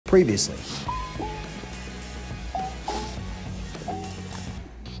previously.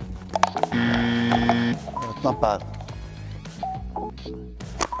 It's not bad.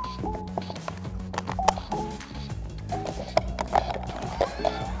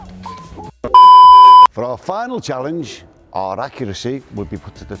 For our final challenge, our accuracy would be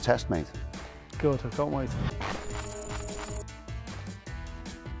put to the test, mate. Good, I can't wait.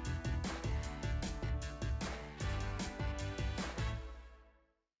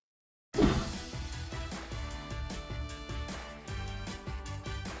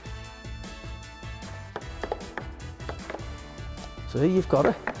 See, you've got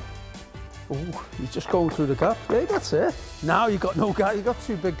it. Oh, you're just going through the gap. Yeah, that's it. Now you've got no gap, you've got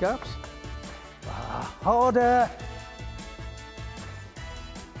two big gaps. Ah, harder.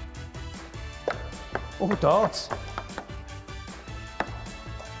 Oh, darts.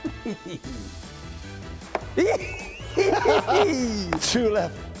 Two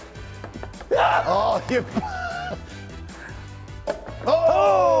left. Oh, you...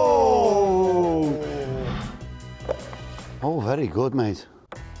 Oh! Oh, very good, mate.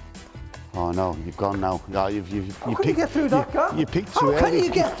 Oh no, you've gone now. No, you How can you get through that gap? You peaked too early. How can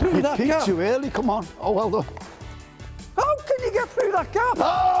you get through that gap? You peaked too early, come on. Oh, well done. How can you get through that gap?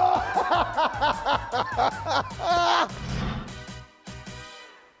 Oh!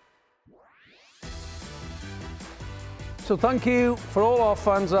 So thank you for all our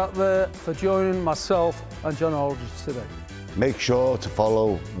fans out there for joining myself and John Aldridge today. Make sure to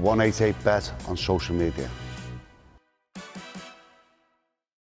follow 188Bet on social media.